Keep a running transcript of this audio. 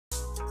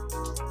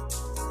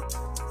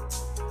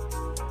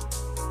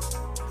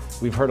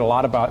We've heard a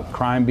lot about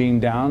crime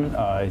being down.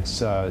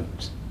 It's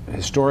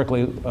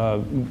historically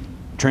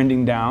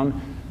trending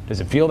down. Does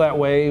it feel that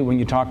way when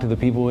you talk to the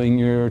people in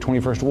your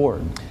 21st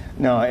ward?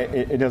 No,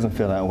 it doesn't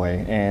feel that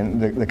way.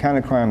 And the kind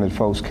of crime that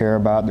folks care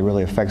about that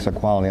really affects their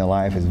quality of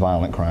life is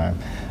violent crime.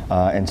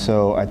 And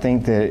so I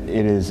think that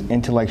it is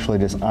intellectually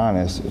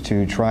dishonest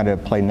to try to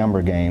play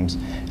number games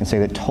and say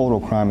that total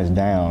crime is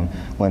down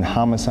when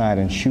homicide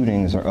and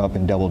shootings are up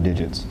in double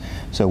digits.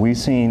 So we've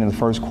seen in the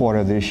first quarter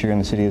of this year in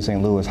the city of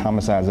St. Louis,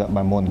 homicides up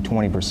by more than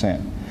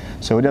 20%.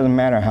 So it doesn't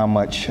matter how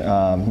much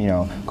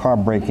car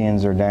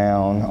break-ins are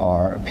down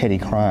or petty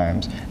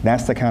crimes.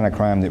 That's the kind of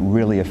crime that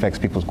really affects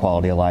people's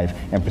quality of life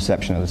and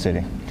perception of the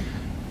city.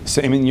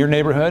 Same in your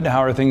neighborhood.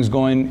 How are things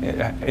going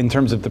in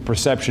terms of the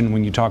perception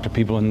when you talk to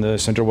people in the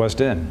Central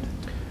West End?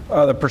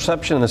 The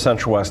perception in the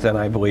Central West End,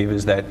 I believe,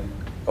 is that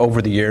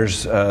over the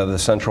years, the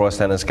Central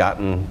West End has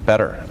gotten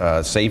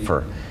better,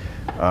 safer.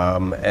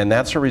 And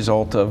that's a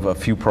result of a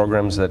few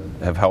programs that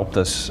have helped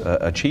us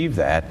achieve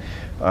that.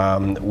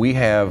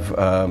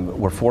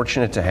 We're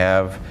fortunate to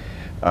have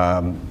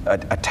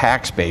a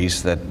tax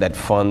base that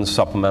funds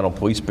supplemental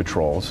police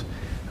patrols,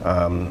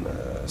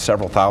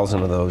 several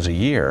thousand of those a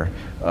year,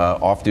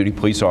 off-duty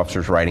police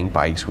officers riding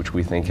bikes, which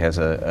we think has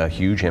a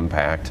huge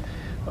impact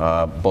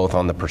both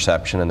on the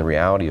perception and the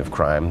reality of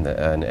crime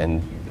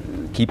and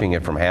keeping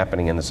it from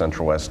happening in the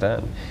Central West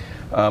End.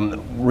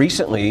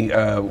 Recently,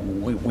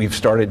 we've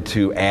started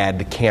to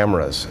add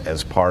cameras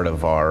as part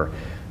of our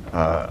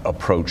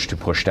approach to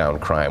push down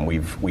crime.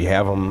 We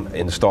have them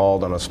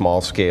installed on a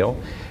small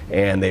scale,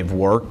 and they've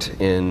worked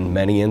in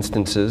many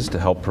instances to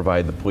help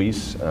provide the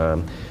police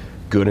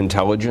good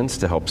intelligence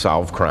to help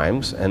solve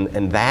crimes,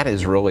 and that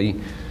is really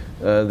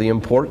the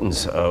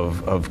importance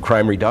of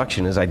crime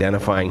reduction, is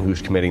identifying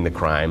who's committing the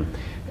crime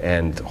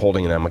and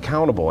holding them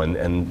accountable.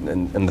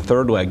 And the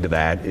third leg to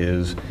that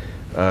is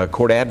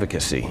court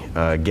advocacy,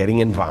 getting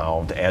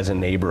involved as a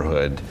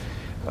neighborhood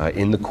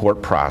in the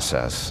court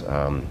process.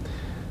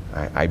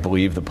 I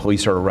believe the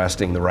police are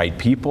arresting the right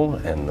people,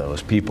 and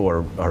those people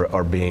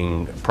are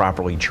being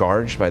properly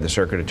charged by the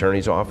Circuit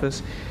Attorney's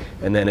Office.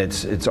 And then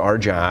it's our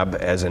job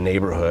as a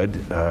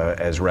neighborhood,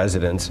 as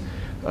residents,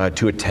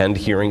 to attend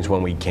hearings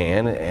when we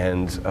can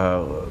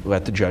and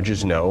let the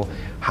judges know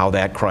how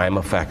that crime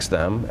affects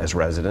them as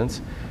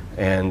residents,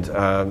 and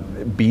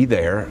be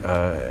there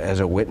as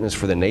a witness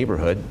for the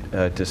neighborhood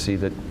to see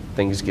that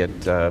things get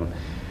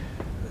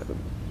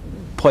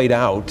played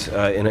out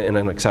in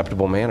an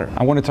acceptable manner.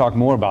 I want to talk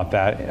more about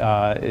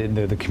that,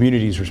 the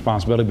community's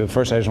responsibility, but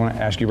first I just want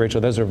to ask you,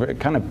 Rachel, those are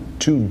kind of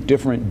two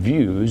different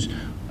views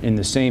in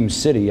the same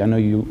city. I know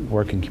you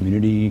work in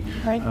community,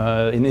 right.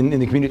 In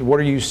the community. What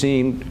are you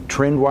seeing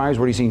trend-wise?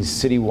 What are you seeing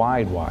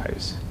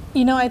city-wide-wise?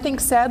 You know, I think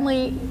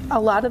sadly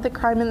a lot of the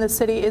crime in the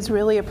city is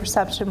really a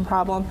perception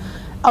problem.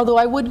 Although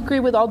I would agree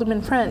with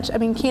Alderman French. I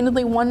mean,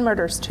 candidly, one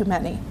murder's too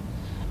many.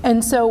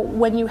 And so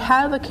when you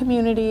have a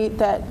community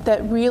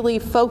that really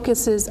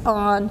focuses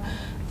on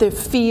the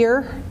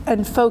fear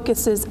and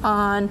focuses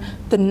on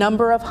the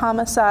number of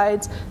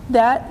homicides,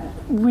 that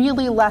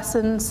really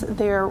lessens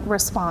their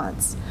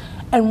response.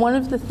 And one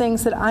of the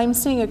things that I'm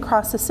seeing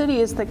across the city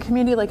is the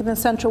community, like in the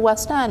Central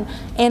West End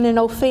and in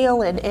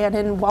O'Phalin and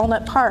in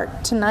Walnut Park.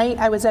 Tonight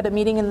I was at a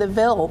meeting in the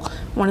Ville,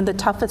 one of the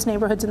toughest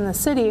neighborhoods in the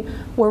city,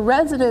 where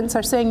residents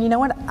are saying, you know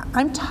what,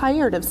 I'm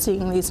tired of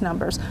seeing these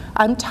numbers.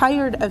 I'm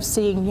tired of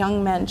seeing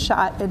young men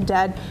shot and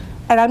dead,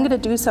 and I'm going to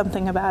do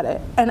something about it.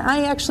 And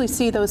I actually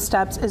see those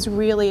steps as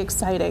really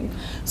exciting.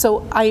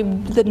 So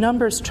the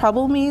numbers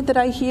trouble me that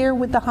I hear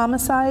with the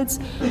homicides,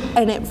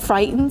 and it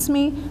frightens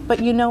me. But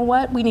you know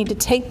what? We need to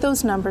take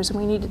those numbers and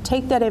we need to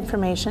take that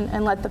information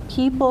and let the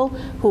people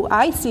who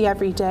I see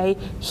every day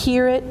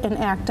hear it and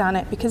act on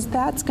it, because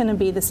that's going to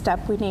be the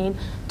step we need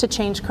to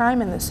change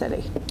crime in the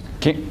city.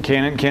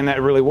 Can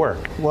that really work?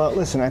 Well,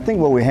 listen, I think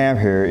what we have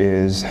here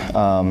is,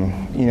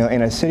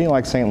 in a city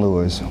like St.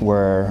 Louis,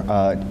 where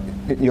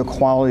your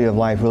quality of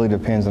life really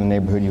depends on the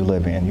neighborhood you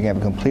live in. You have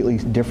a completely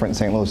different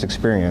St. Louis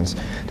experience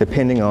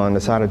depending on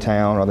the side of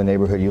town or the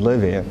neighborhood you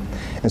live in.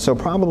 And so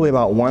probably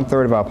about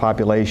 1/3 of our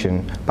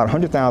population, about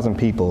 100,000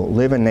 people,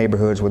 live in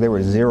neighborhoods where there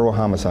were 0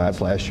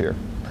 homicides last year.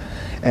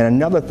 And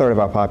another 1/3 of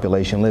our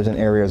population lives in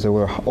areas that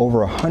were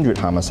over 100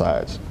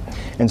 homicides.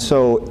 And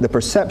so the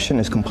perception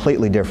is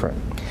completely different.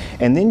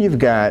 And then you've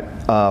got,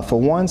 for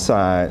one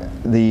side,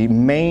 the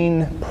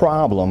main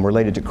problem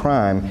related to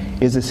crime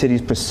is the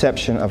city's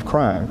perception of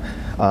crime,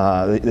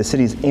 the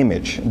city's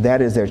image.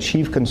 That is their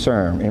chief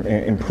concern,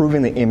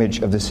 improving the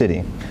image of the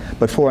city.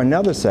 But for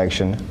another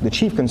section, the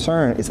chief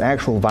concern is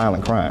actual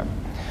violent crime.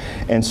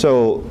 And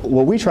so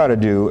what we try to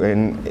do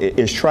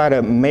is try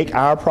to make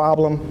our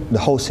problem the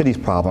whole city's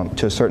problem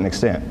to a certain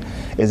extent,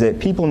 is that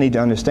people need to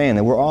understand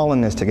that we're all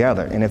in this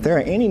together. And if there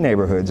are any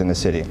neighborhoods in the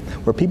city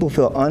where people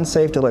feel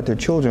unsafe to let their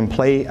children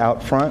play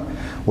out front,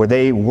 where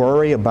they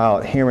worry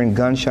about hearing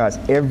gunshots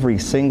every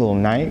single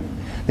night,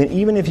 then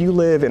even if you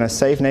live in a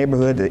safe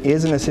neighborhood that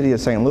is in the city of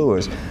St.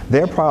 Louis,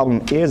 their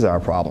problem is our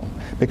problem.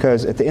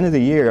 Because at the end of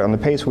the year, on the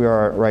pace we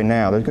are right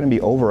now, there's going to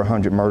be over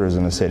 100 murders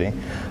in the city,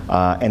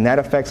 and that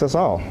affects us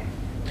all.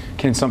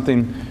 Can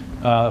something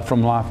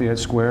from Lafayette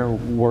Square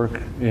work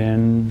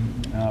in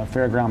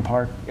Fairground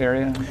Park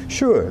area?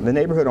 Sure. The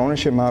neighborhood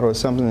ownership model is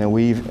something that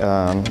we've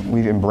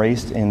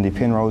embraced in the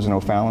Penrose and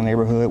O'Fallon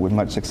neighborhood with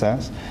much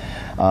success.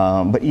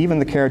 But even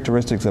the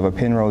characteristics of a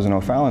Penrose and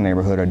O'Fallon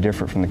neighborhood are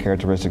different from the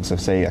characteristics of,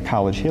 say, a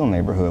College Hill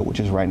neighborhood, which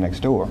is right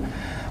next door.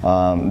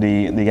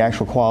 The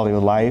actual quality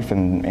of life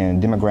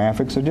and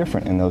demographics are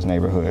different in those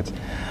neighborhoods.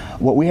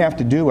 What we have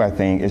to do, I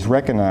think, is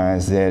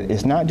recognize that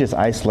it's not just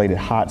isolated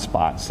hot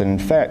spots. And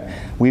in fact,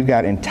 we've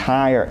got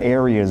entire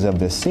areas of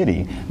the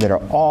city that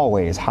are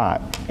always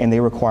hot, and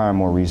they require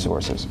more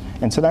resources.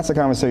 And so that's a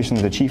conversation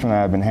that the chief and I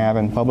have been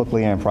having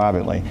publicly and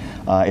privately,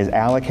 is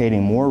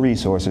allocating more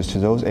resources to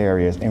those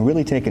areas and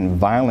really taking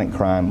violent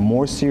crime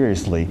more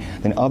seriously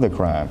than other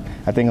crime.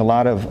 I think a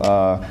lot of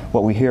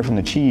what we hear from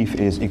the chief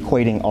is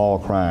equating all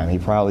crime. He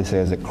probably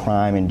says that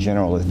crime in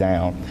general is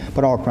down,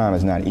 but all crime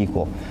is not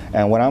equal.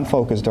 And what I'm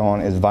focused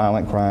on is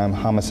violent crime,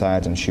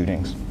 homicides, and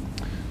shootings.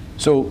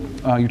 So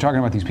you're talking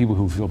about these people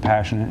who feel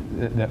passionate,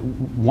 that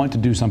want to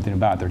do something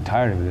about it. They're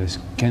tired of this.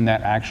 Can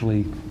that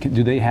actually,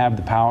 do they have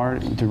the power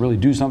to really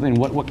do something?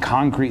 What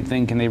concrete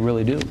thing can they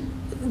really do?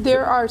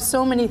 There are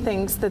so many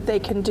things that they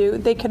can do.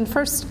 They can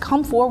first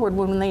come forward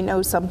when they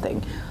know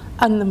something.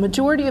 On the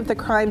majority of the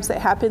crimes that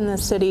happen in the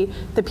city,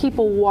 the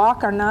people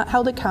are not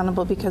held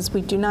accountable because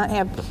we do not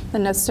have the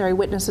necessary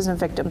witnesses and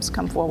victims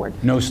come forward.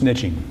 No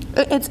snitching.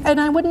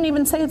 And I wouldn't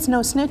even say it's no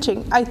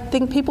snitching. I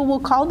think people will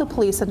call the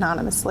police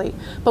anonymously,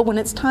 but when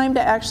it's time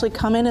to actually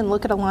come in and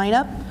look at a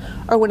lineup,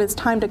 or when it's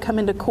time to come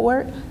into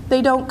court,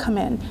 they don't come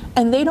in.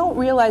 And they don't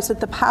realize that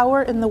the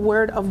power in the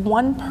word of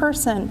one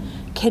person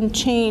can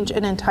change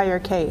an entire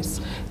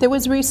case. There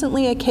was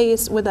recently a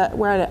case where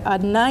a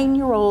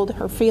 9-year-old,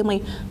 her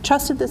family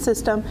trusted the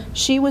system.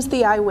 She was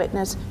the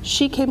eyewitness.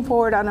 She came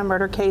forward on a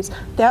murder case.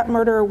 That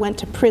murderer went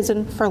to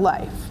prison for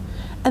life.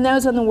 And that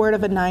was on the word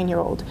of a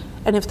 9-year-old.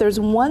 And if there's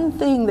one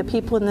thing that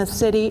people in this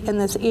city, in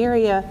this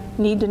area,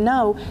 need to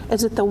know,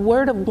 is that the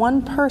word of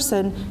one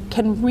person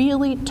can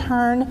really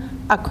turn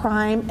a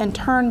crime and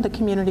turn the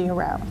community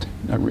around.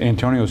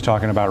 Antonio was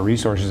talking about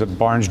resources that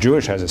Barnes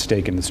Jewish has a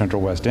stake in the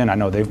Central West End. I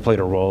know they've played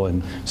a role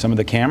in some of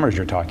the cameras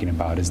you're talking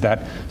about. Is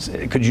that,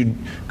 could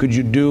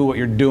you do what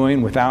you're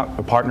doing without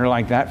a partner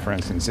like that, for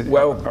instance?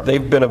 Well,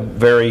 they've been a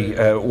very,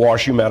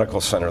 WashU Medical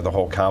Center, the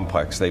whole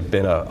complex, they've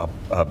been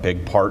a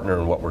big partner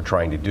in what we're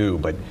trying to do,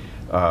 but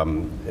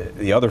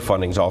the other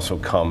fundings also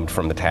come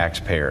from the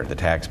taxpayer, the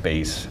tax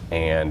base,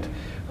 and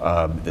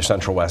the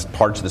Central West,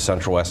 parts of the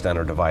Central West End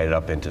are divided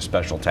up into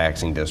special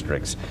taxing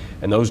districts,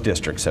 and those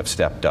districts have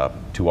stepped up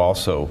to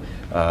also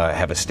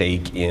have a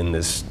stake in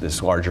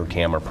this larger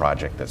camera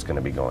project that's going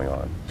to be going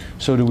on.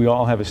 So do we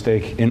all have a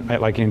stake in,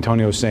 like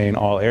Antonio's saying,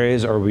 all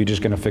areas, or are we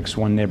just going to fix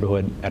one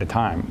neighborhood at a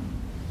time?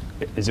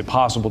 Is it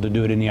possible to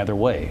do it any other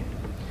way?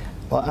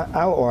 Well,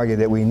 I would argue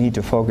that we need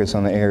to focus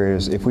on the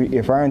areas,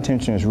 if our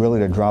intention is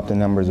really to drop the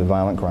numbers of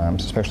violent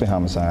crimes, especially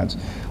homicides,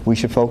 we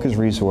should focus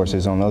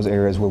resources on those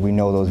areas where we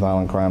know those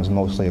violent crimes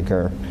mostly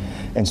occur.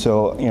 And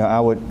so, you know,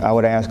 I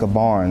would ask a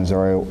Barnes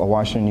or a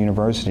Washington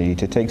University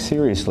to take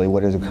seriously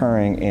what is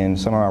occurring in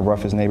some of our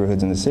roughest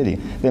neighborhoods in the city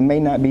that may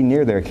not be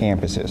near their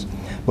campuses.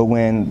 But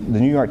when the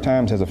New York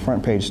Times has a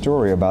front page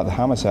story about the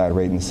homicide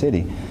rate in the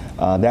city,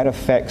 that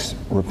affects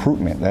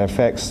recruitment. That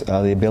affects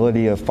the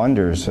ability of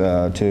funders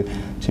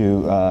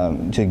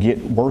to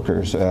get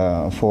workers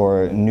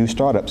for new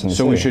startups in the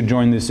city. So we should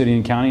join the city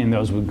and county and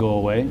those would go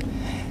away?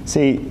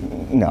 See,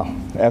 no,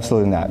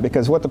 absolutely not.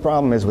 Because what the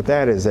problem is with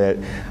that is that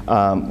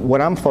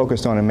what I'm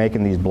focused on in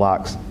making these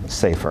blocks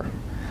safer.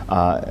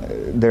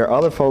 There are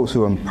other folks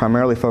who are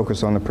primarily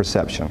focused on the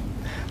perception,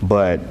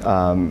 but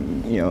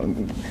you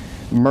know,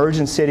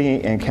 merging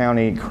city and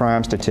county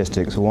crime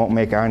statistics won't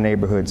make our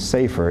neighborhoods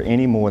safer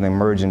any more than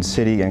merging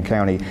city and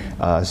county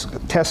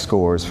test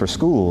scores for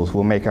schools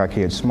will make our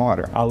kids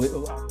smarter.